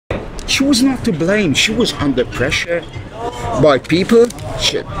She was not to blame. She was under pressure by people.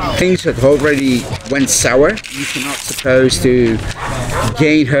 Things had already went sour. You cannot supposed to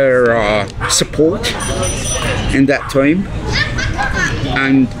gain her support in that time,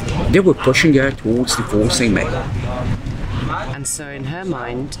 and they were pushing her towards divorcing me. And so in her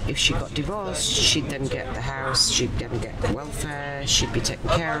mind, if she got divorced, she'd then get the house, she'd then get welfare, she'd be taken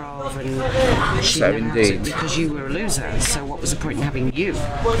care of, and she'd never have to, because you were a loser. So what was the point in having you?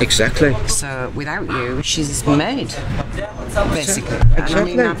 Exactly. So without you, she's made, basically. Exactly. And I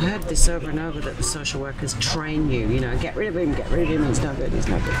mean, I've heard this over and over that the social workers train you, get rid of him, he's no good, he's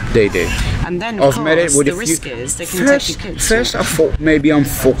no good. They do. And then, of course, the risk is they can take your kids. First, I thought maybe I'm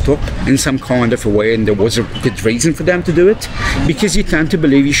fucked up in some kind of a way, and there was a good reason for them to do it. Because you tend to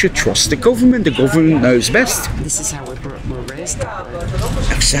believe you should trust the government. The government knows best. This is how we're raised that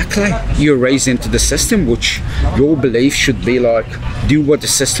way. Exactly. You're raised into the system, which your belief should be like, do what the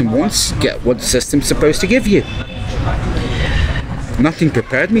system wants, get what the system's supposed to give you. Nothing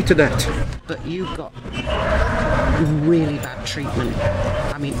prepared me to that. But you got really bad treatment.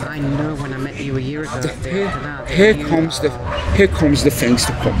 I mean, I know when I met you a year ago. Here comes the things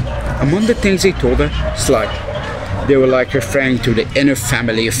to come. Among the things they told her, it's like, they were like referring to the inner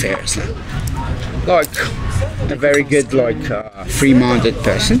family affairs, like a very good, free-minded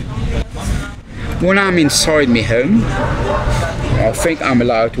person. When I'm inside my home, I think I'm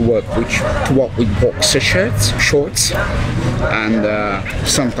allowed to walk with boxer shorts, and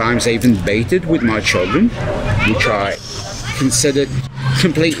sometimes I even baited with my children, which I considered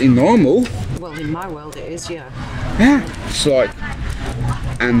completely normal. Well, in my world, it is, yeah. Yeah, it's like.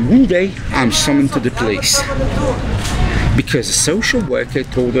 And one day, I'm summoned to the police because a social worker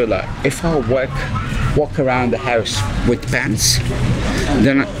told her that if I walk around the house with pants,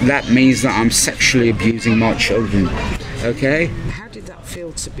 then that means that I'm sexually abusing my children. Okay? How did that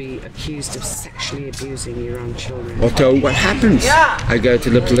feel to be accused of sexually abusing your own children? I'll tell you what happens. I go to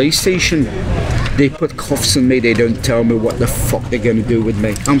the police station. They put cuffs on me. They don't tell me what the fuck they're going to do with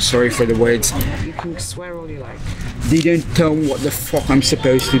me. I'm sorry for the words. You can swear all you like. They don't tell me what the fuck I'm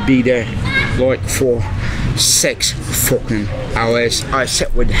supposed to be there for 6 fucking hours. I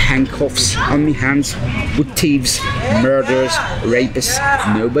sit with handcuffs on my hands with thieves, murderers, rapists.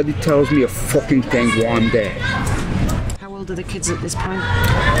 Nobody tells me a fucking thing while I'm there. How old are the kids at this point?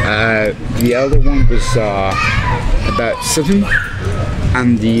 The elder one was about 7,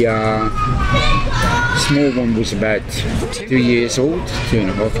 and the small one was about 2 years old,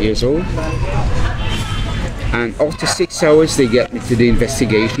 2.5 years old. And after 6 hours, they get me to the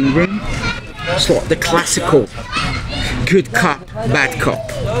investigation room. It's like the classical good cop, bad cop.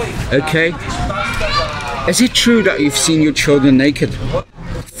 Okay? Is it true that you've seen your children naked?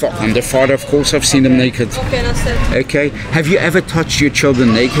 Fuck, I'm the father, of course I've seen them naked. Okay? Have you ever touched your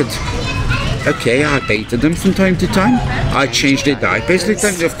children naked? Okay, I baited them from time to time. I changed their diapers.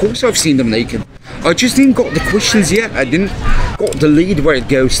 Of course I've seen them naked. I just didn't got the questions yet. I didn't got the lead where it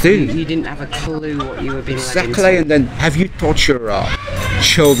goes to. You didn't have a clue what you were being led into. Exactly, and then have you touched your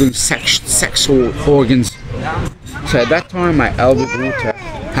children's sexual organs? So at that time, my elder daughter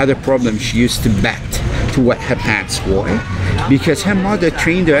had a problem. She used to bat to wet her pants. Why? Because her mother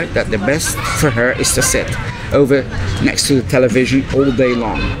trained her that the best for her is to sit over next to the television all day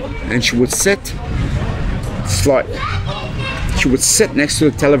long, and she would sit. It's like she would sit next to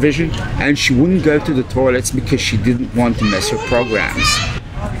the television and she wouldn't go to the toilets because she didn't want to miss her programs.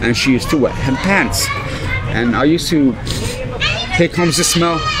 And she used to wet her pants. And I used to, here comes the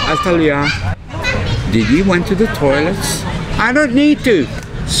smell, I'll tell you, did you went to the toilets? I don't need to.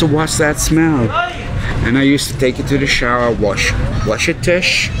 So what's that smell? And I used to take it to the shower, wash her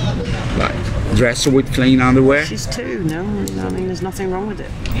tush, like dress her with clean underwear. She's 2, no? I mean, there's nothing wrong with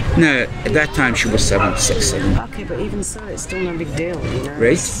it. No, at that time she was 7, 6, 7. Okay, but even so, it's still no big deal, you know?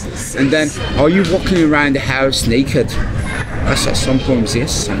 Right? And then, are you walking around the house naked? I said, sometimes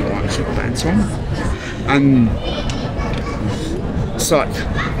yes, sometimes with pants on. And it's like,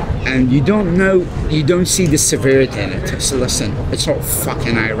 and you don't know, you don't see the severity in it. So listen, it's not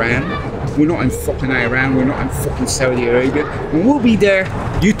fucking Iran. We're not in fucking Iran, we're not in fucking Saudi Arabia. When we'll be there,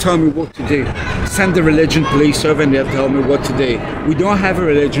 you tell me what to do. Send the religion police over and they'll tell me what to do. We don't have a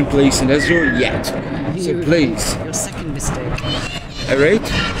religion police in Israel yet. So please. Your second mistake.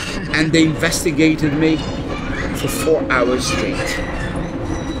 Alright? And they investigated me for 4 hours straight.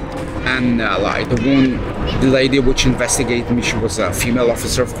 And the lady which investigated me, she was a female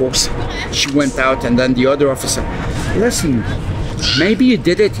officer, of course. She went out, and then the other officer, listen, maybe you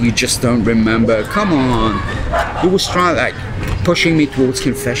did it, you just don't remember. Come on. He was trying, pushing me towards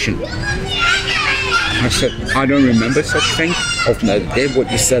confession. I said, I don't remember such thing. of murder. Did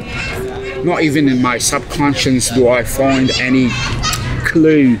what you said. Not even in my subconscious do I find any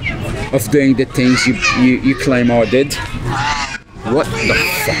clue of doing the things you claim I did. What the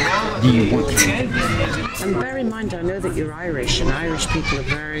fuck do you want? And bear in mind, I know that you're Irish, and Irish people are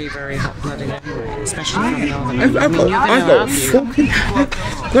very, very hot-blooded anyway, especially from Northern Ireland. I've got fucking...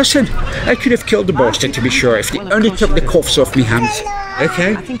 Listen, I could have killed the bastard, to be sure, if they only took the cuffs off me hands.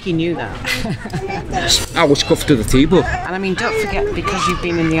 Okay? I think he knew that. I was cuffed to the table. And I mean, don't forget, because you've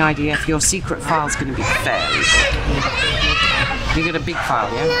been in the IDF, your secret file's going to be fairly big. You got a big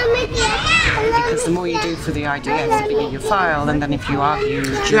file, yeah? Because the more you do for the IDF, the bigger your file, and then if you argue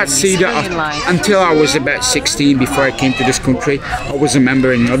during your civilian life... Until I was about 16, before I came to this country, I was a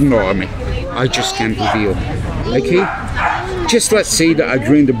member in another army. I just can't reveal. Okay? Just let's say that I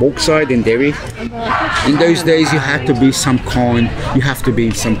joined the bauxite in Derry. In those days, you have to be in some kind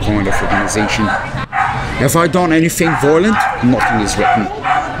of organization. Have I done anything violent? Nothing is written.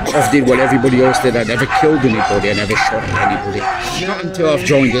 I've did what everybody else did. I never killed anybody. I never shot anybody. Not until I've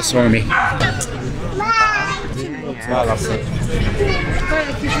joined this army.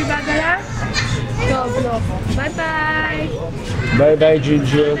 Bye bye,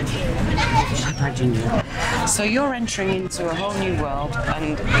 Ginger. Bye, Ginger. So you're entering into a whole new world,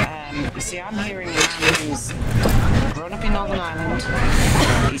 and you see, I'm hearing a man who's grown up in Northern Ireland.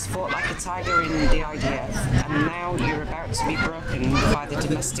 He's fought like a tiger in the IDF, and now you're about to be broken by the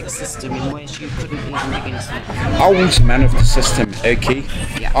domestic system in ways you couldn't even begin to. I was a man of the system, okay?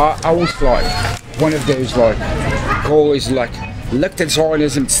 Yeah. I was like one of those like always like looked at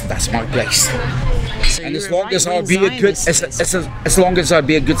Zionism. That's my place. So and as long as I be a good, as long as I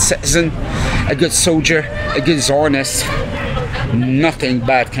be a good citizen, a good soldier, a good Zionist, nothing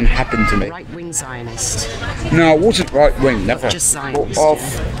bad can happen to me. Right-wing Zionist. No, I wasn't right-wing, never. Just Zionist.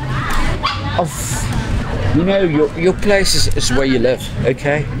 You know, your place is where you live,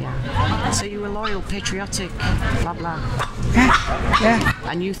 okay? Yeah. So you were loyal, patriotic, blah blah. Yeah.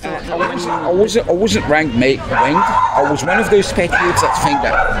 And you thought that I wasn't ranked winged. I was one of those patriots that think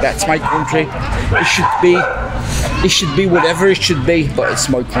that that's my country. It should be whatever it should be, but it's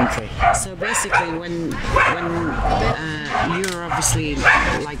my country. So basically, when you're obviously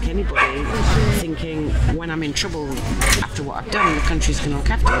like anybody thinking, when I'm in trouble after what I've done, the country's going to look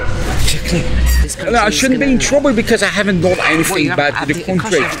after me. Exactly. No, I shouldn't be in trouble because I haven't done anything bad to the country. Of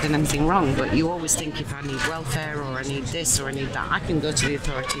course you haven't done anything wrong, but you always think if I need welfare or I need this or I need that, I can go to the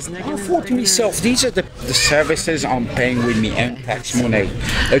authorities and they're going to... I thought to myself, these are the services I'm paying with my own tax money.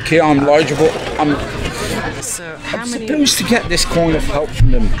 Okay, I'm eligible. I'm supposed to get this kind of help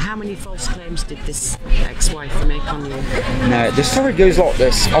from them. How many false claims did this ex-wife make on you? No, the story goes like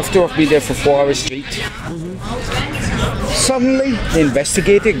this. After I've been there for 4 hours straight, suddenly the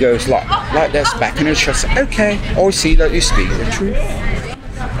investigator goes like this back in her chest. Okay, I see that you speak the truth.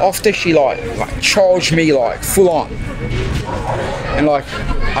 After she like charged me like full on, and like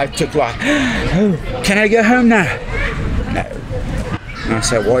I took like, oh, can I go home now? No. And I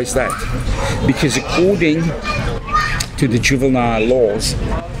said, why is that? Because according to the juvenile laws,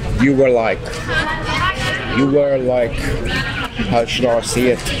 you were like, how should I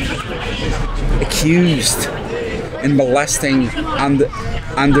say it? Accused in molesting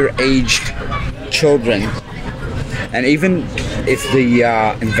underage children. And even if the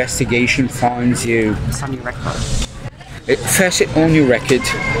investigation finds you... It's on your record. First, it's on your record.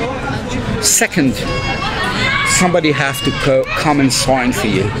 Second, somebody has to come and sign for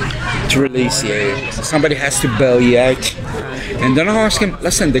you to release you. Somebody has to bail you out. And then I ask him,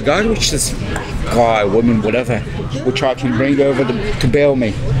 listen, the guy which is guy, woman, whatever, which I can bring over to bail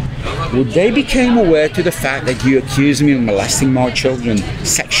me, would they become aware to the fact that you accuse me of molesting my children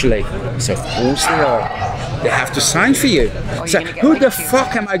sexually? So of course they are. They have to sign for you. So who the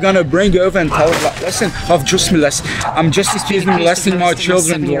fuck am I gonna bring over and tell them, like, listen, I'm just accused of molesting my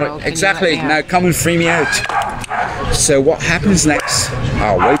children. Exactly. Now come and free me out. So what happens next?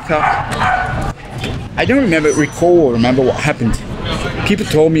 I wake up. I don't recall or remember what happened. People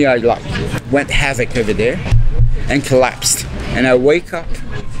told me I like went havoc over there and collapsed. And I wake up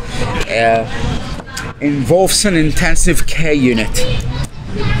involves an intensive care unit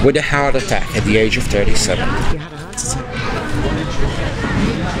with a heart attack at the age of 37. You had a heart attack?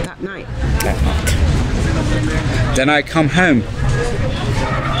 That night? That night. Then I come home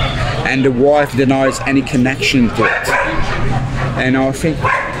and the wife denies any connection to it. And I think,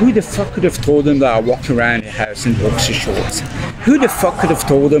 who the fuck could have told them that I walk around the house in boxer shorts? Who the fuck could have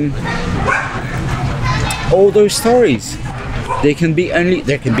told them all those stories? There can be only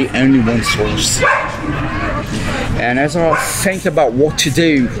one source. And as I think about what to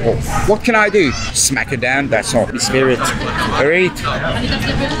do, or what can I do? Smack her down, that's not the spirit. Alright?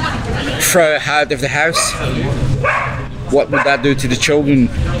 Throw her out of the house. What would that do to the children?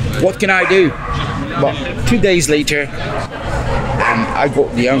 What can I do? Well, 2 days later, I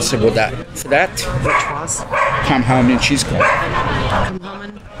got the answer for that. Which was? Come home and she's gone. Come home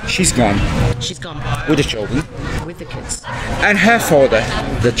and She's gone. she's gone With the children. with the kids. And her father,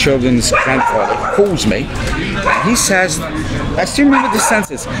 the children's grandfather, calls me and he says, I still remember the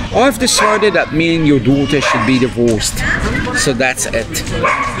sentence, I've decided that me and your daughter should be divorced. So that's it.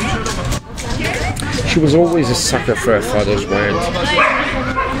 She was always a sucker for her father's word.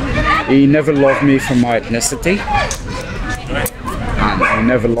 He never loved me for my ethnicity. And he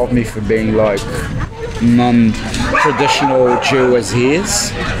never loved me for being like non-traditional Jew as he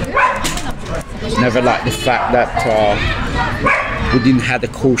is. Never liked the fact that we didn't have a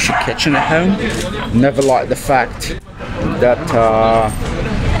kosher kitchen at home. Never liked the fact that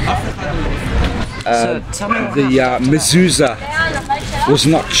So tell me what the mezuzah was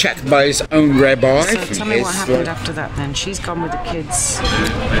not checked by his own rabbi. So tell me what happened after that then. She's gone with the kids,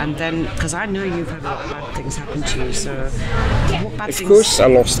 and then, because I know you've had a lot of bad things happen to you, so what bad Of things? course, I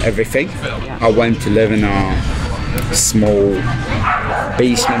lost everything. I went to live in a small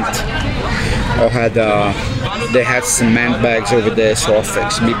basement. I had they had cement bags over there, so I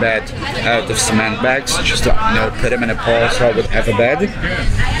fixed my bed out of cement bags, just like, you know, put them in a pile so I would have a bed.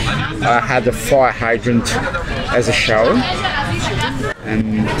 I had a fire hydrant as a shower,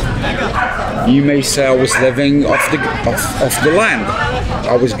 and you may say I was living off the land.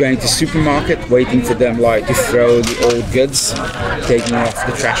 I was going to supermarket, waiting for them like to throw the old goods, taking off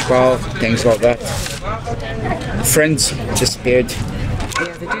the trash pile, things like that. Friends disappeared.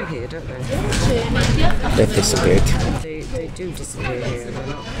 Yeah, they do here, don't they? They've disappeared. They do disappear here. They're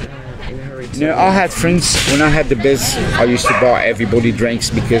not in a hurry to. You know, I had friends when I had the biz. I used to buy everybody drinks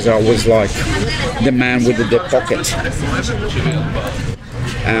because I was like the man with the deep pocket.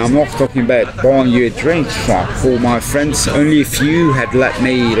 And I'm not talking about buying you a drink. Like, for my friends, only a few had let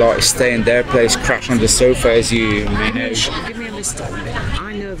me like stay in their place, crash on the sofa, as you may know. Give me a list of it.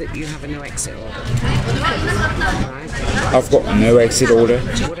 I know that you have a no exit order. Right? I've got no exit order.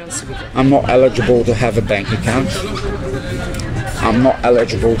 What else have you got? I'm not eligible to have a bank account. I'm not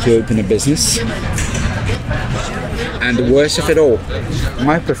eligible to open a business. And the worst of it all,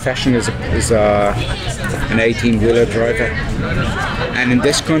 my profession is an 18-wheeler driver. And in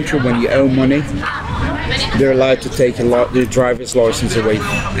this country, when you owe money, they're allowed to take the driver's license away.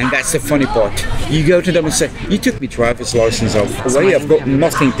 And that's the funny part. You go to them and say, you took my driver's license away, I've got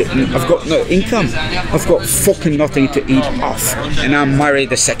nothing to eat, I've got no income, I've got fucking nothing to eat off. And I'm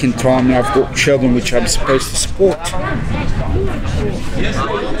married a second time and I've got children which I'm supposed to support.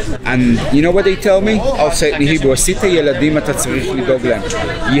 And you know what they tell me? I'll say it in Hebrew,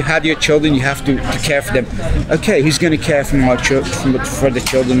 you had your children, you have to care for them. Okay, who's going to care for my for the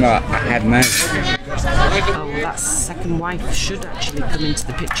children that I had now? Oh, that second wife should actually come into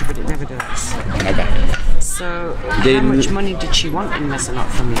the picture, but it never does. Okay. So, how much money did she want in Mezzanot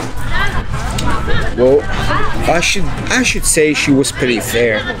from you? Well, I should say she was pretty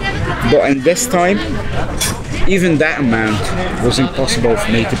fair, but in this time, even that amount was impossible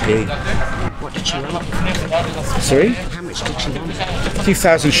for me to pay. What did she want? Sorry? How much did she want?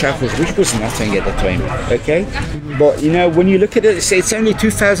 2,000 shekels, which was nothing at the time, okay? But you know, when you look at it, say it's only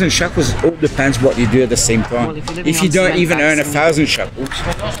 2,000 shekels, it all depends what you do at the same time. Well, if you don't even earn 1,000 shekels,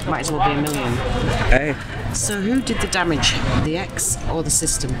 might as well be $1 million. hey, So who did the damage? The ex or the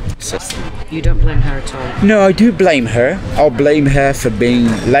system? system. You don't blame her at all? No, I do blame her. I'll blame her for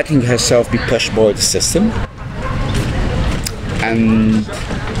letting herself be pushed by the system. And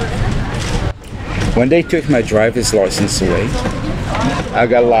when they took my driver's license away, I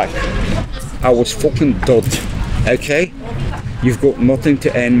got like, I was fucking dud. Okay, you've got nothing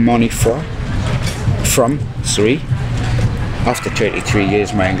to earn money from. After 33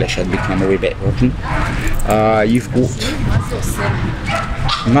 years, my English had become a wee bit rotten. You've got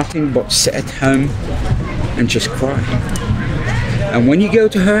nothing but sit at home and just cry. And when you go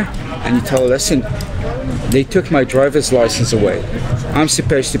to her and you tell her, listen, they took my driver's license away. I'm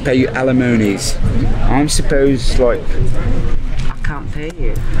supposed to pay you alimonies. I'm supposed, like, I can't pay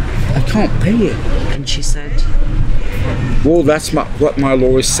you. I can't pay you. And she said, Well, that's what my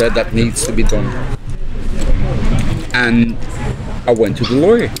lawyer said that needs to be done. And I went to the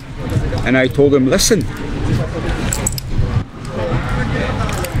lawyer and I told him, listen,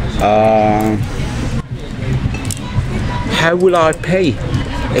 how will I pay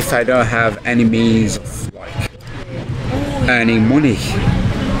if I don't have any means of like earning money?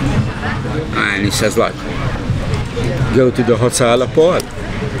 And he says, like, go to the hotel apart.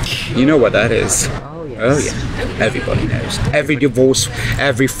 You know what that is? Oh, yes. Oh yeah, everybody knows.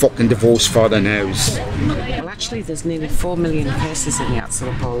 Every fucking divorce father knows. Well, actually, there's nearly 4 million cases in the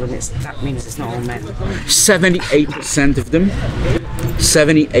Axel poll, and that means it's not all men. 78% of them,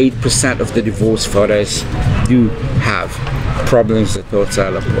 78% of the divorce fathers do have problems with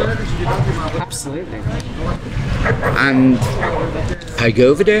hotel apart. Absolutely. And I go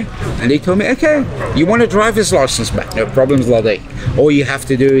over there and they told me, okay, you want a driver's license back? No problems, laddie. All you have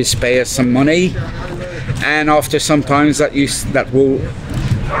to do is pay us some money, and after some times that will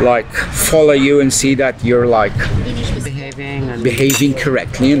like follow you and see that you're like behaving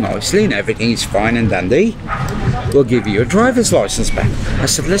correctly and nicely and everything is fine and dandy, we'll give you a driver's license back. I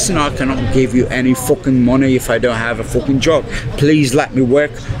said, listen, I cannot give you any fucking money if I don't have a fucking job. Please let me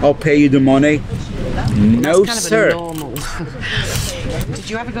work, I'll pay you the money. No, that's kind sir. of a normal. Did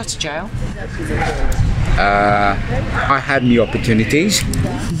you ever go to jail? I had my opportunities.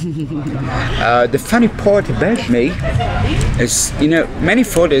 The funny part about me is, you know, many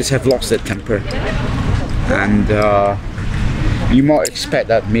fathers have lost their temper, and you might expect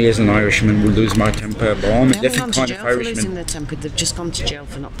that me as an Irishman will lose my temper, but I'm a different kind of Irishman. For losing Irishman. their temper, they've just gone to jail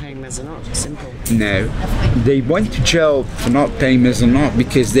for not paying mezzanine. Simple. No, they went to jail for not paying mezzanine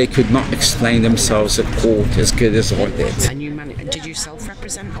because they could not explain themselves at court as good as I did. And you did you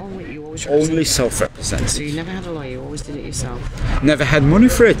self-represent only? You always represented? Only self-represented. So you never had a lawyer. You always did it yourself. Never had money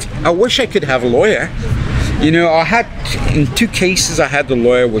for it. I wish I could have a lawyer. You know, I had in 2 cases I had a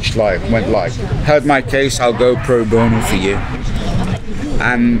lawyer which went like, heard my case, I'll go pro bono for you.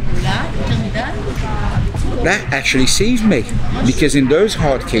 And that actually saved me, because in those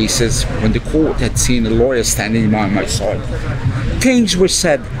hard cases, when the court had seen a lawyer standing by my side, things were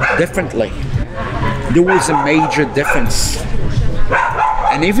said differently. There was a major difference.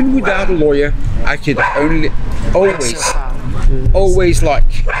 And even without a lawyer, I could always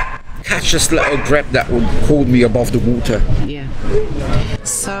like catch this little drip that would hold me above the water. Yeah.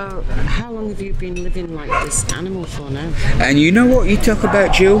 So, how long have you been living like this animal for now? And you know what you talk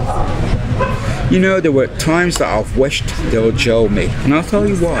about, Jill? You know, there were times that I've wished they would jail me. And I'll tell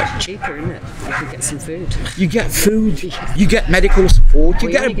you why. Cheaper, isn't it? You could get some food. You get food, you get medical support, you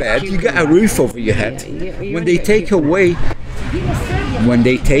get a bed, you get a roof over your head. When they take away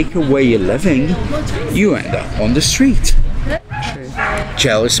your living, you end up on the street. True.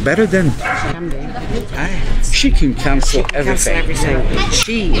 Jail is better than. Can be. She can cancel Cancel everything. everything.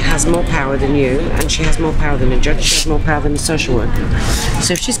 She has more power than you, and she has more power than a judge. She has more power than a social worker.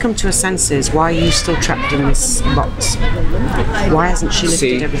 So if she's come to her senses, why are you still trapped in this box? Why hasn't she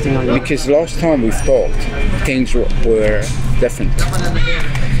lifted everything on you? Because last time we've talked, things were different.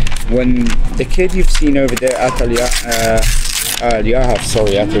 When the kid you've seen over there, Atalia,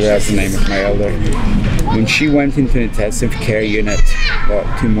 that's the name of my elder. When she went into an intensive care unit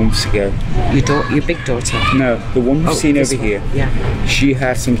about 2 months ago. Your big daughter? No, the one you've seen over here. Yeah. She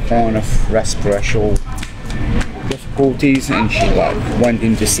had some kind of respiratory difficulties, and she went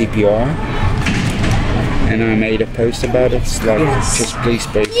into CPR. And I made a post about it. It's just please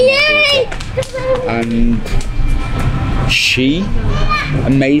pray for my daughter. And she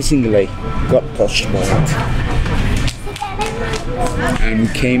amazingly got touched by it. And we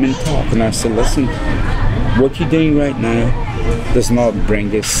came and talked, and I said, listen, what you're doing right now does not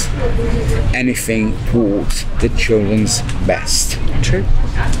bring us anything towards the children's best. True.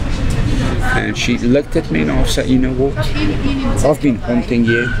 And she looked at me and I said, you know what, I've been hunting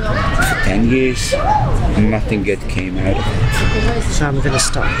you for 10 years and nothing good came out of it. So I'm going to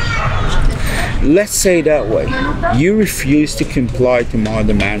stop. Let's say that way. You refuse to comply to my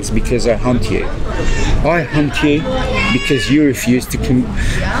demands because I hunt you. I hunt you because you refuse to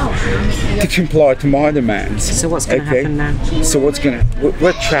comply to my demands. So what's going to happen now? So we're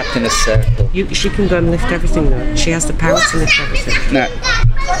trapped in a circle. She can go and lift everything though. She has the power to lift everything. Now,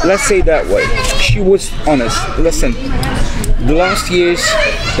 let's say that way. She was honest. Listen, the last years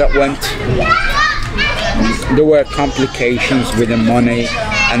that went, there were complications with the money,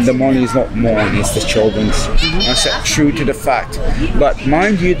 and the money is not mine, it's the children's. I said true to the fact. But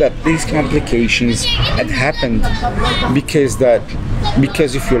mind you that these complications had happened because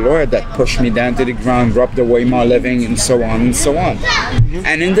of your lawyer that pushed me down to the ground, robbed away my living, and so on and so on.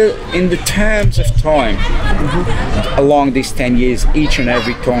 And in the terms of time, along these 10 years, each and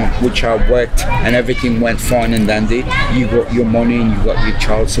every time which I worked and everything went fine and dandy, you got your money and you got your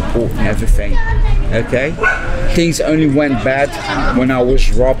child support and everything. Okay? Things only went bad when I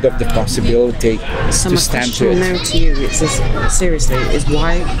was robbed of the possibility to stand to it. Now to you, seriously, is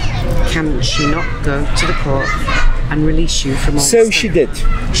why can she not go to the court and release you from all So this she stuff.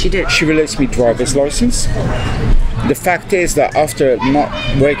 did. She did. She released me driver's license. The fact is that after not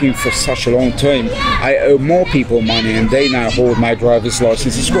working for such a long time, I owe more people money, and they now hold my driver's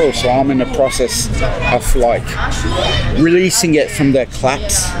license as well. So I'm in the process of like releasing it from their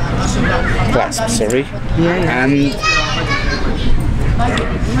clasp, sorry. Yeah. And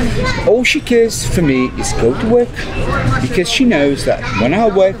all she cares for me is go to work, because she knows that when I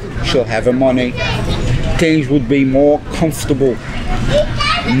work, she'll have her money. Things would be more comfortable.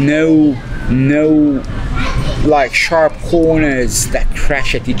 No like sharp corners that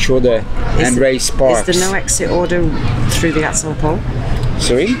crash at each other and raise sparks. Is there no exit order through the Axel Pole?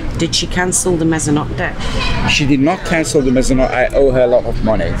 Sorry? Did she cancel the mezzanine debt? She did not cancel the mezzanine. I owe her a lot of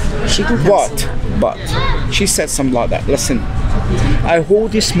money. She can cancel But she said something like that. Listen, I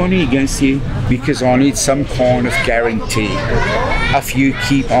hold this money against you because I need some kind of guarantee if you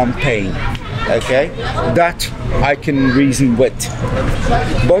keep on paying. Okay? That I can reason with.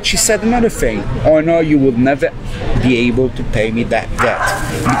 But she said another thing. I know you will never be able to pay me that debt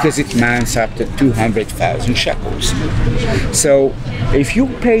because it amounts up to 200,000 shekels. So if you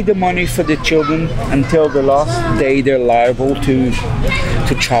pay the money for the children until the last day they're liable to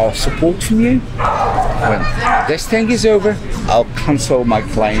child support from you, when this thing is over, I'll cancel my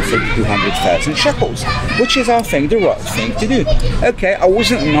claim for 200,000 shekels, which is, I think, the right thing to do. Okay, I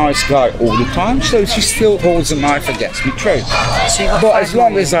wasn't a nice guy all the time, so she still holds a knife against me, true. But as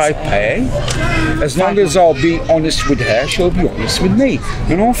long as I pay, as long as I'll be honest with her, she'll be honest with me.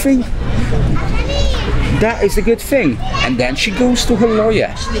 And I think that is a good thing. And then she goes to her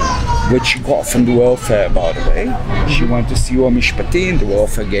lawyer, which she got from the welfare, by the way. She went to see Mishpati, and the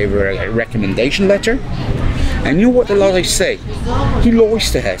welfare gave her a recommendation letter. And you know what the lawyer say? He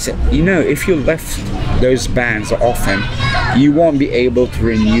lies to her, said, you know, if you left those bans off him, you won't be able to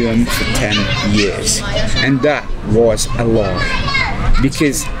renew them for 10 years. And that was a lie.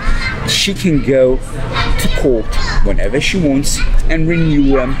 Because she can go to court whenever she wants and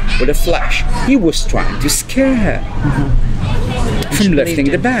renew them with a flash. He was trying to scare her from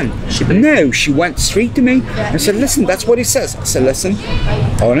lifting the ban. No, she went straight to me and said, listen, that's what he says. I said, listen,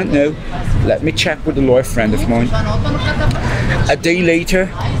 I don't know. Let me check with a lawyer friend of mine. A day later,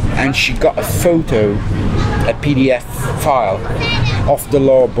 and she got a photo, a PDF file of the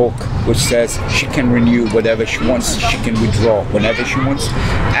law book, which says she can renew whatever she wants, she can withdraw whenever she wants,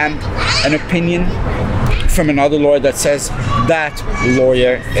 and an opinion from another lawyer that says that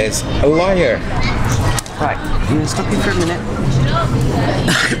lawyer is a liar. Right, I'm going to stop you for a minute.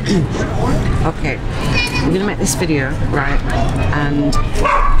 Okay, I'm going to make this video, right, and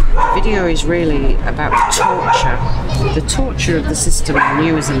video is really about the torture of the system on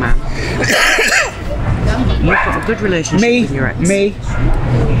you as a man. You've got a good relationship with your ex.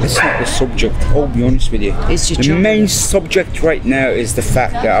 It's not the subject, I'll be honest with you. It's your the main subject right now is the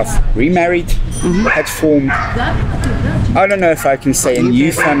fact that I've remarried, had formed, I don't know if I can say, a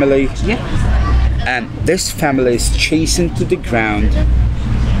new family. Yeah. And this family is chasing to the ground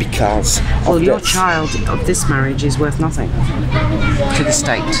because of your this. child of this marriage is worth nothing to the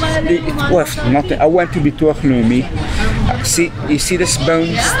state. It's worth nothing. I went to Bitur Hlumi. See, you see this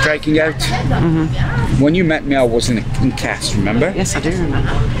bone striking out? When you met me, I was in cast, remember? Yes, I do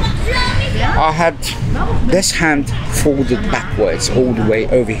remember. I had this hand folded backwards all the way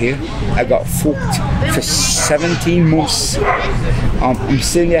over here. I got forked for 17 months. I'm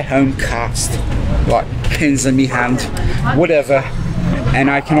sitting at home cast, like pins in my hand, whatever, and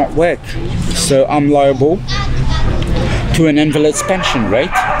I cannot work. So I'm liable to an invalid's pension,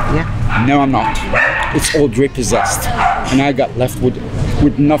 right? Yeah. No, I'm not. It's all repossessed, and I got left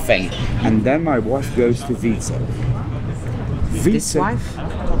with nothing. And then my wife goes to Vita. This wife?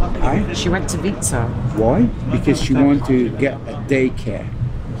 She went to Vita. Why? Because she wanted to get a daycare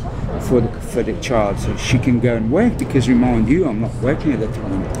for the child, so she can go and work. Because remind you, I'm not working at the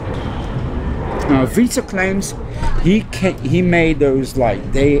time. Now Vita claims he made those like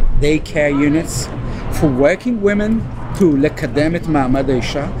daycare units for working women to לקדם מעמד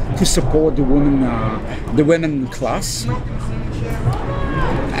האישה, to support the women class.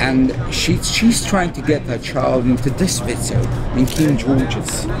 And she's trying to get her child into this Vita in King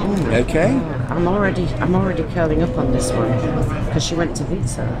George's. Okay? I'm already curling up on this one because she went to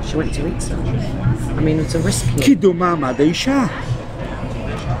Vita. I mean, it's a risky. קידום מעמד האישה.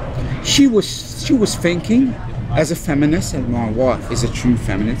 She was thinking, as a feminist, and my wife is a true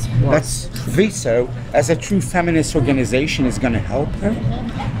feminist, that's Vito, as a true feminist organization, is going to help her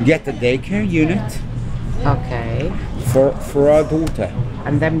get a daycare unit Okay. for our daughter.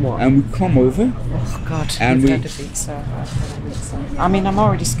 And then what? And we come over. Oh God, and you've heard of pizza. I mean, I'm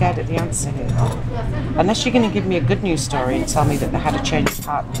already scared at the answer here. Unless you're going to give me a good news story and tell me that they had a change of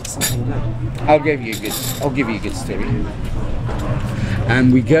heart and did something good. I'll give you a good story.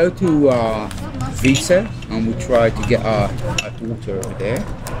 And we go to Vita and we try to get our daughter over there.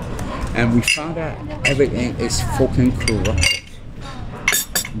 And we found out everything is fucking corrupt.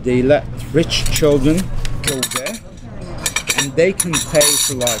 They let rich children go there. And they can pay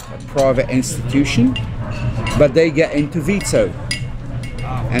for like a private institution, but they get into veto.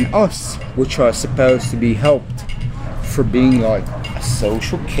 And us, which are supposed to be helped for being like a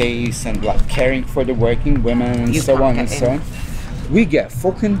social case and like caring for the working women and so on and so on, we get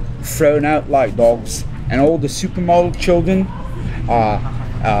fucking thrown out like dogs. And all the supermodel children,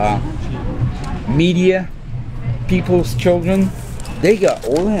 media people's children, they got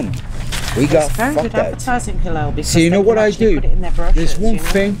all in. We got fucked out. So you know what I do? There's one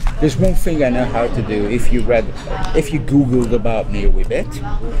thing I know how to do. If you googled about me a wee bit,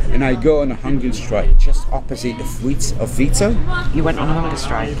 and I go on a hunger strike just opposite of Vito. You went on a hunger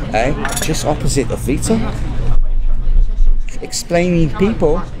strike? Just opposite of Vito, explaining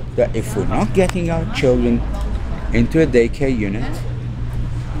people that if we're not getting our children into a daycare unit,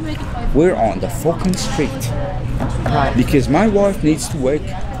 we're on the fucking street. Right. Because my wife needs to work.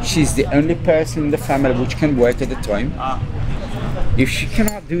 She's the only person in the family which can work at the time. If she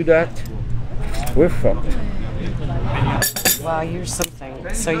cannot do that, we're fucked. Well, you're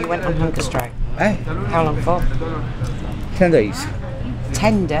something. So you went on hunger strike? Hey. How long for? 10 days.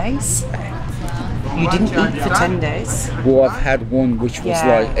 10 days? You didn't eat for 10 days? Well, I've had one which was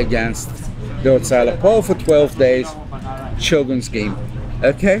like against the outside pole for 12 days. Children's game.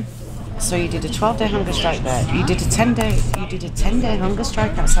 Okay? So you did a 12-day hunger strike there. You did a 10-day hunger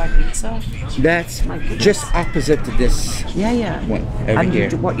strike outside pizza. That's just opposite to this. Yeah. One over and here.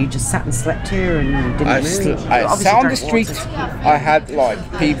 You just sat and slept here and you didn't move. I sat on the street. I had like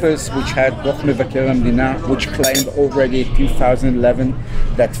papers which had which claimed already in 2011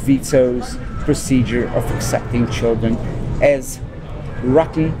 that Vito's procedure of accepting children is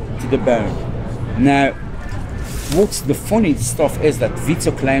rotten to the bone. Now, what's the funny stuff is that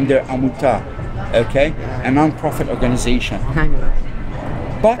Vito claimed they're Amuta, okay, a non-profit organization. Hang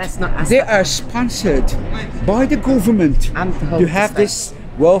on. But they are sponsored by the government to have this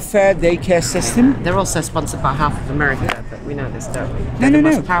welfare daycare system. They're also sponsored by half of America, but we know this, don't we? No. The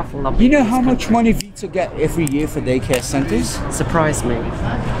most powerful lobby. You know how much money Vito get every year for daycare centers? Surprise me.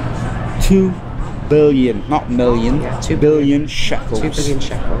 2 billion, not million, 2 billion shekels. 2 billion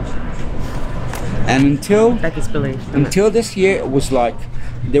shekels. And until this year, it was like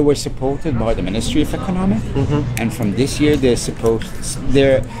they were supported by the Ministry of Economic, and from this year the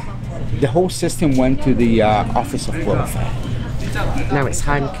whole system went to the Office of Welfare. Now it's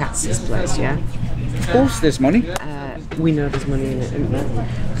Chaim Katz's place, yeah? Of course, there's money. We know there's money in it, isn't there?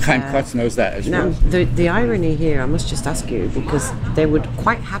 Chaim Katz knows that as well. Now, the irony here, I must just ask you, because they would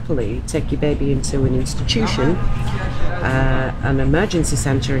quite happily take your baby into an institution, an emergency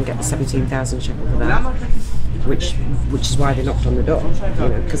centre, and get the 17,000 shekel for that, which is why they knocked on the door,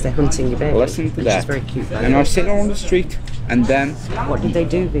 because they're hunting your baby. Listen to which that. Is very cute. And I was sitting on the street, and then what did they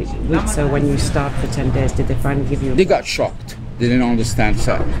do? So when you starved for 10 days, did they finally give you? They got shocked. They didn't understand.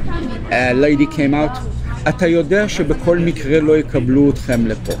 So a lady came out. אתה יודע שבכל מקרה לא יקבלו אתכם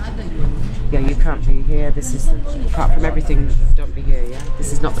לפה. Yeah, you can't be here. This is, apart from everything, don't be here, yeah?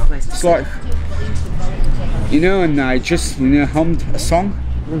 This is not the place to It's like, and I just, hummed a song.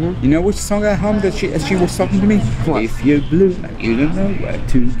 You know which song I hummed as she was talking to me? What? If you're blue and you don't know where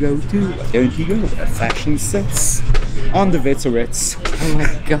to go to, why don't you go where fashion sits? On the Ritz. Oh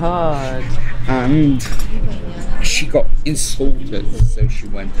my God. And she got insulted, so she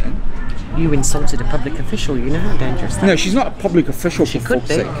went in. You insulted a public official, you know how dangerous that is. No, she's not a public official, she for could fuck's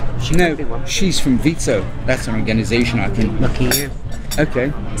be. sake. She could be one. She's from Vito. That's an organization I can... Lucky you.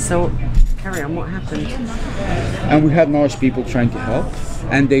 Okay. So, carry on, what happened? And we had nice people trying to help,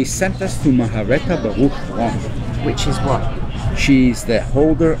 and they sent us to Mahareta Baruch Ron. Which is what? She's the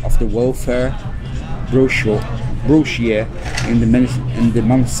holder of the welfare brochure in the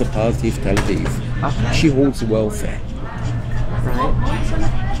municipality of Tel Aviv. Okay. She holds the welfare. Right.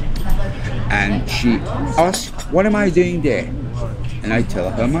 And she asked, what am I doing there? And I tell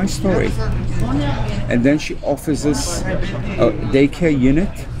her my story. And then she offers us a daycare unit,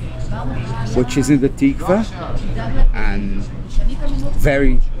 which is in the Tikva. And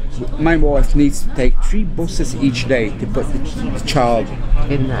my wife needs to take 3 buses each day to put the child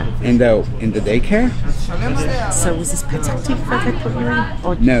in the daycare. So was this Petah Tikva they put you in?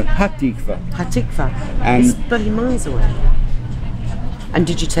 Or no, Hatikva. Hatikva. And it's 30 miles away. And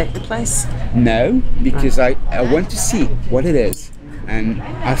did you take the place? No, because I went to see what it is, and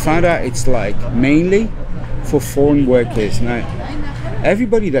I found out it's like mainly for foreign workers. Now,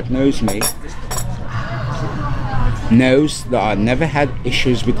 everybody that knows me knows that I never had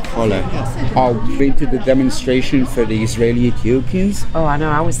issues with color. I've been to the demonstration for the Israeli Ethiopians. Oh, I know,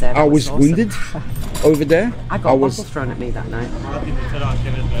 I was there. I was awesome. wounded over there. I got a bottle thrown at me that night.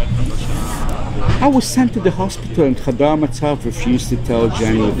 I was sent to the hospital, and Khadar Matzav refused to tell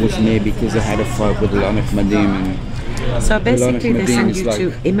Jenny it was me because I had a fight with Lanach Madim. And so basically they send you like,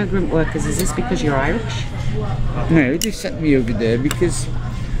 to immigrant workers. Is this because you're Irish? No, they sent me over there because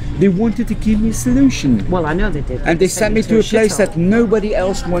they wanted to give me a solution. Well, I know they did. And they sent me to a place that nobody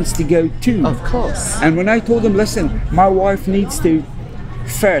else wants to go to. Of course. And when I told them, listen, my wife needs to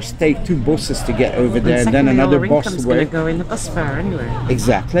first take 2 buses to get over there, and then another bus is away. going to go in the bus fare anyway.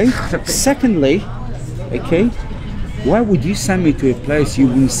 Exactly. Secondly, okay, why would you send me to a place you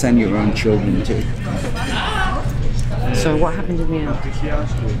wouldn't send your own children to? So what happened in the end?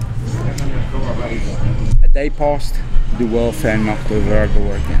 A day passed, the welfare knocked over our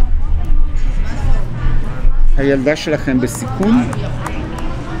door again. הילדה שלכם בסיכון,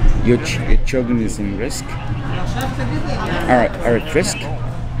 your children is in risk, are at risk,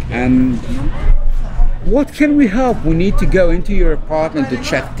 and what can we help? We need to go into your apartment to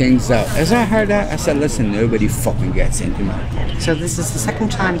check things out. As I heard that, I said, listen, nobody fucking gets into my apartment. So this is the second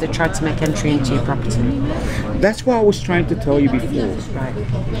time they tried to make entry into your property? That's what I was trying to tell you before.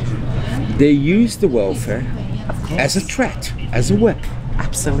 Right. They use the welfare as a threat, as a weapon.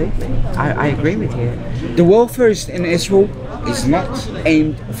 Absolutely. I agree with you. The welfare in Israel is not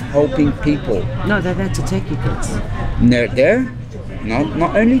aimed at helping people. No, they're there to take your kids. They're there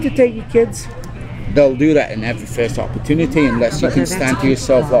not only to take your kids, they'll do that in every first opportunity unless you can stand to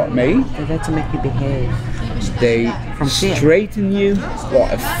yourself like me. They're there to make you behave. They straighten you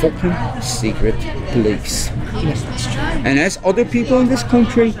like a fucking secret police. Yes, that's true. And as other people in this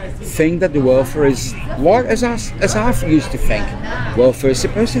country think that the welfare is like as I used to think, welfare is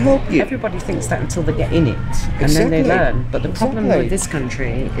supposed to help you. Everybody thinks that until they get in it, and then they learn. But the problem with this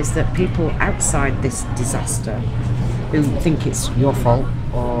country is that people outside this disaster who think it's your fault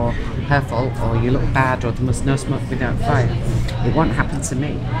or her fault or you look bad or there must no smoke without fire. It won't happen to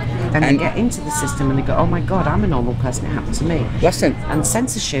me. Then they get into the system and they go, oh my God, I'm a normal person, it happened to me. Listen. And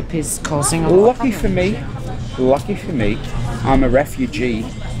censorship is causing a lot of problems. Lucky for me, I'm a refugee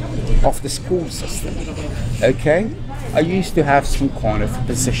of the school system. Okay? I used to have some kind of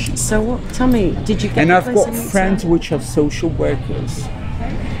position. So what, tell me, did you get And I've got friends which are social workers.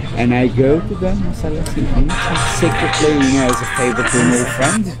 And I go to them and say, listen, secretly, as a favor to an old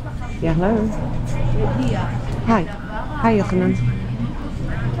friend. Yeah, hello. Hi. Hi, Yochanan.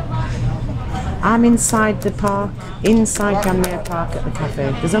 I'm inside the park, inside Ganmere Park at the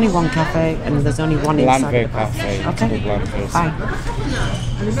cafe. There's only one cafe and there's only one inside the park. Cafe. Okay. Hi.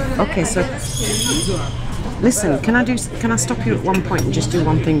 Okay, so listen, can I stop you at one point and just do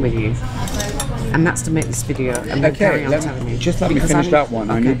one thing with you? And that's to make this video and then carry on telling you. Just let me finish that one.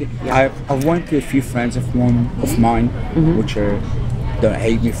 Okay. I went to a few friends of mine, which don't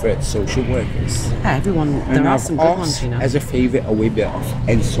hate me for it, social workers. Yeah, everyone, there are some good ones, you know. As a favor, a wee bit of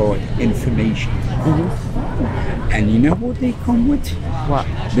inside information. And you know what they come with? What?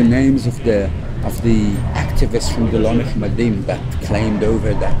 The names of the activists from the Lanach Madim that claimed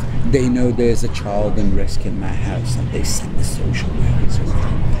over that they know there's a child in risk in my house and they send the social workers over.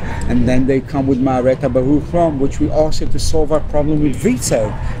 And then they come with Ma'areta Baruch Ram, which we asked her to solve our problem with veto.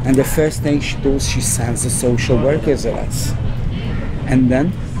 And the first thing she does, she sends the social workers at us. And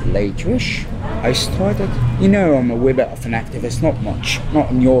then, laterish, I started, I'm a wee bit of an activist, not much,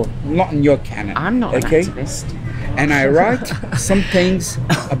 not in your canon. I'm not an activist. And I write some things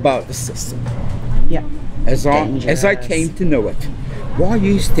about the system. Yeah. As I came to know it. Why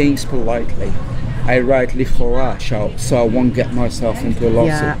use things politely? I write lichora, so I won't get myself into a lawsuit.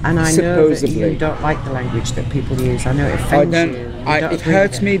 Yeah, and I know that you don't like the language that people use. I know it offends you. It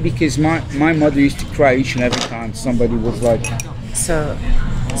hurts me because my mother used to cry each and every time somebody was like, so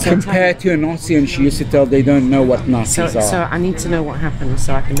compared to a Nazi, and she used to tell they don't know what Nazis are. So I need to know what happened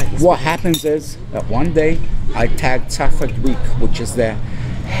so I can make this. What happens is that one day I tagged Tzafak Week, which is the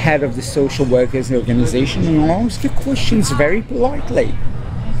head of the social workers organization, and I asked her questions very politely.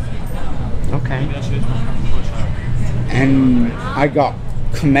 Okay. And I got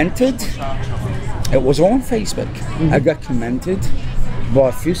commented. It was on Facebook. I got commented by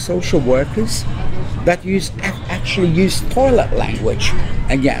a few social workers that actually use toilet language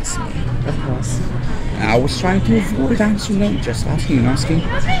against me. Of course. And I was trying to avoid answering them, just asking and asking.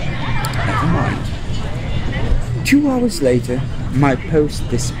 Never mind. 2 hours later, my post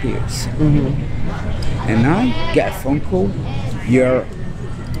disappears. And I get a phone call.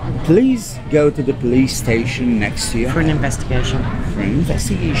 Please go to the police station next to you. For an investigation.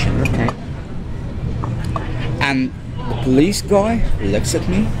 Okay. And the police guy looks at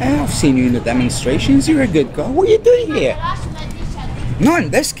me. Hey, I've seen you in the demonstrations. You're a good guy. What are you doing here? Not in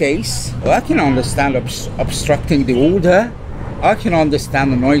this case. Well, I can understand obstructing the order. I can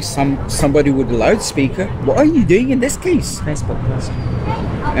understand annoying somebody with a loudspeaker. What are you doing in this case? Facebook post.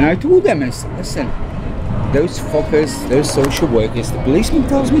 And I told them, I said, listen, those fuckers, those social workers, the policeman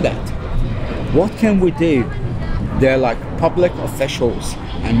tells me that. What can we do? They're like public officials.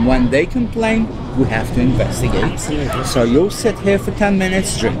 And when they complain, we have to investigate. Absolutely. So you'll sit here for 10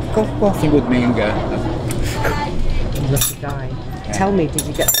 minutes, drink a cup of coffee with me and go. Lucky guy. Yeah. Tell me, did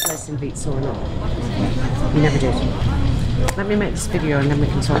you get the place in Beats or not? You never did. Let me make this video and then we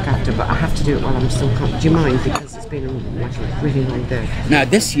can talk after, but I have to do it while I'm still do you mind? Because it's been a really long day. Now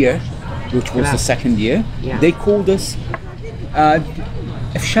this year, which was the second year, they called us.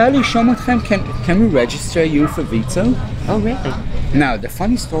 If Shirley Shomatchem, can we register you for veto? Oh really? Now the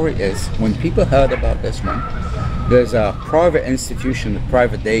funny story is, when people heard about this one, there's a private institution, a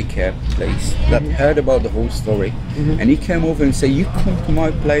private daycare place that heard about the whole story, and he came over and said, you come to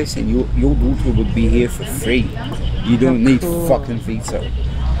my place and your daughter would be here for free. You don't need fucking veto.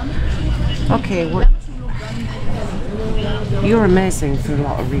 Okay, well, you're amazing for a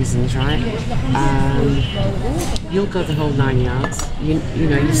lot of reasons, right? You'll go the whole 9 yards. You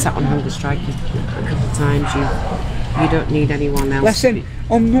know, you sat on hunger strike a couple of times. You don't need anyone else. Listen,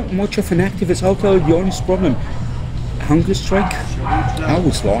 I'm not much of an activist. I'll tell you the honest problem. Hunger strike? I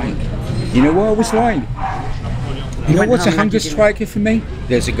was lying. You know why I was lying? You know what's a hunger striker for me?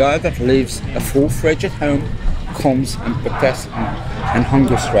 There's a guy that lives a full fridge at home, comes and protests and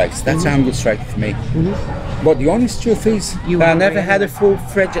hunger strikes. That's a hunger strike for me. But the honest truth is, I never had a full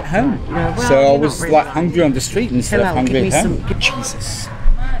fridge at home. So I was like hungry on the street instead of hungry at home. Jesus.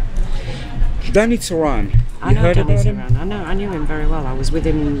 Danny Tsaran. I know Danny Tsaran. I knew him very well. I was with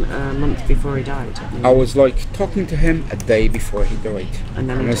him a month before he died. I was like talking to him a day before he died.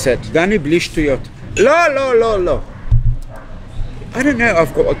 And I said, Danny Blishtuyot. Lo. I don't know,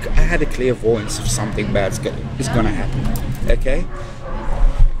 I had a clairvoyance of something bad is gonna happen. Okay?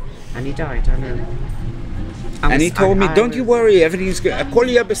 And he died, I know. And he told me, don't you worry, everything's good.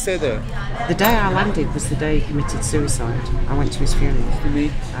 The day I landed was the day he committed suicide. I went to his funeral.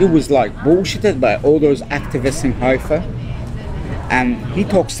 He was like bullshitted by all those activists in Haifa. And he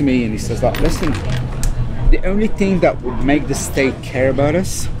talks to me and he says like, listen, the only thing that would make the state care about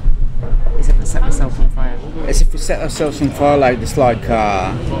us is if we set ourselves on fire. As if we set ourselves on fire, like this, like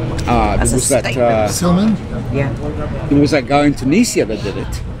there was that Silman? Yeah. It was that guy in Tunisia that did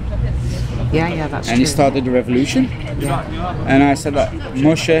it. Yeah, that's true. And he started the revolution. Yeah. And I said, like,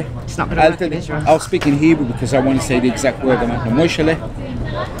 Moshe, it's not gonna work in Israel. I'll speak in Hebrew because I want to say the exact word. Moshe,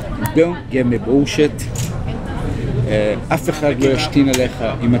 don't give me bullshit. אף אחד לא ישתין עליך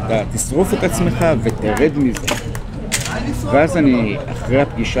אם אתה תשרוף את עצמך ותרד מזה. ואז אני, אחרי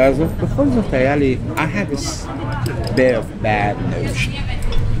הפגישה הזאת, בכל זאת היה לי, I had this bit of bad notion.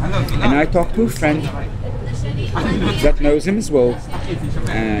 And I talked to a friend that knows him as well.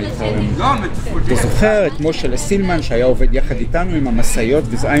 And I told him, אתה זוכר את משה לסילמן שהיה עובד יחד איתנו עם המסעיות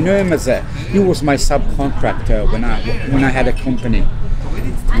וזה, I know him as a, he was my subcontractor when I had a company.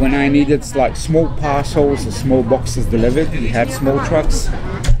 When I needed like small parcels or small boxes delivered, we had small trucks.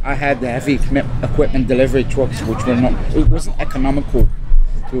 I had the heavy equipment delivery trucks, which were not, it wasn't economical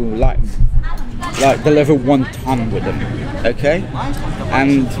to like deliver 1 ton with them, okay?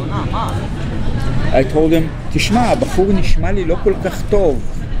 And I told him, תשמע, הבחור נשמע לי לא כל כך טוב.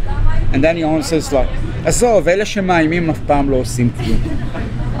 And then he answers like, עזוב, אלה שמאיימים אף פעם לא עושים כלום.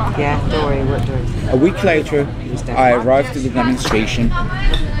 Yeah, don't worry, we're doing. A week later, I arrived to the demonstration.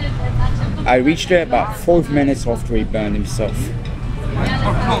 I reached there about 5 minutes after he burned himself.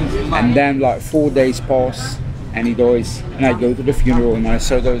 And then like 4 days pass and he dies. And I go to the funeral and I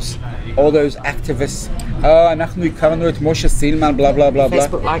saw all those activists. אנחנו הכרנו את משה סילמן, blah blah blah blah.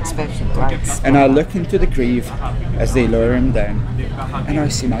 Facebook likes, Facebook likes. And I look into the grave as they lower him down. And I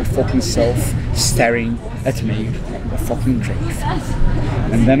see my fucking self staring at me from the fucking grave.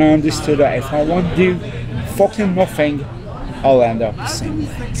 And then I understood that if I want to do fucking nothing, I'll end up the same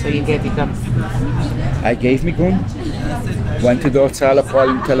way. So you gave your gun? I gave me gun, went to the Hotel in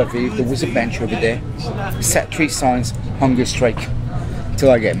Tel Aviv, there was a bench over there, set 3 signs, hunger strike,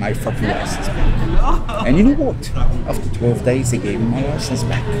 till I get my fucking license back. And you know what? After 12 days they gave me my license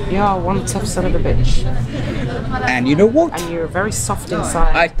back. You're one tough son of a bitch. And you know what? And you're very soft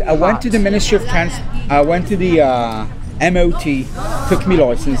inside. I went to the Ministry of I went to the MOT, took me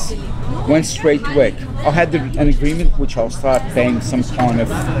license, went straight to work. I had an agreement which I'll start paying some kind of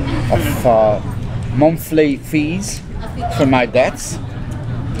monthly fees for my debts.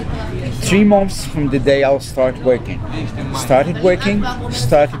 3 months from the day I'll start working. Started working,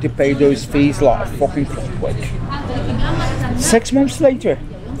 started to pay those fees like a fucking clockwork. 6 months later,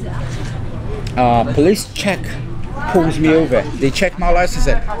 police check pulls me over. They check my license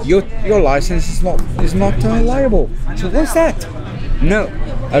and your license is not liable. So what's that? No,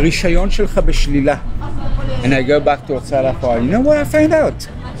 הרישיון שלך בשלילה. And I go back to Hotel Afar. You know what I found out?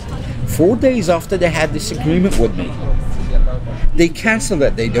 4 days after they had this agreement with me, they cancelled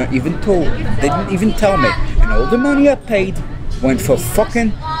it. They didn't even tell me. And all the money I paid went for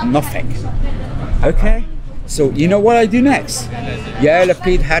fucking nothing. Okay? So you know what I do next? Yair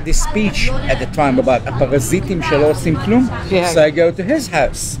Lapid had this speech at the time about הפרזיטים שלא עושים כלום. So I go to his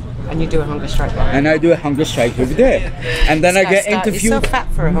house. And you do a hunger strike there. And I do a hunger strike over there. And then I get interviewed. You're so fat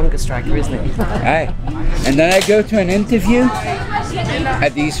for a hunger striker, isn't it? Aye. And then I go to an interview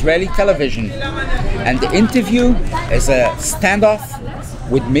at the Israeli television. And the interview is a standoff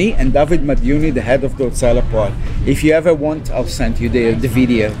with me and David Madiuni, the head of the Hotel Apart. If you ever want, I'll send you the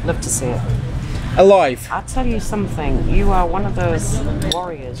video. Love to see it. Alive. I'll tell you something. You are one of those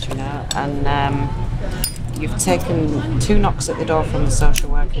warriors, you know, and you've taken 2 knocks at the door from the social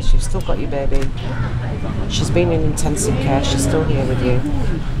workers. You've still got your baby. She's been in intensive care. She's still here with you.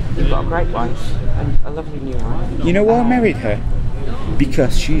 You've got a great wife and a lovely new wife. You know why I married her?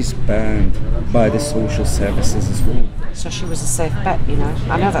 Because she's banned by the social services as well. So she was a safe bet, you know.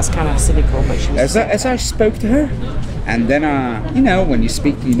 I know that's kind of cynical, but she was. As I spoke to her, and then you know, when you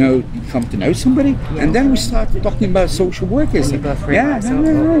speak, you know, you come to know somebody, and then we started talking about social workers. And you both yeah,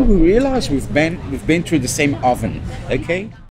 realised, we realised we've been through the same oven. Okay.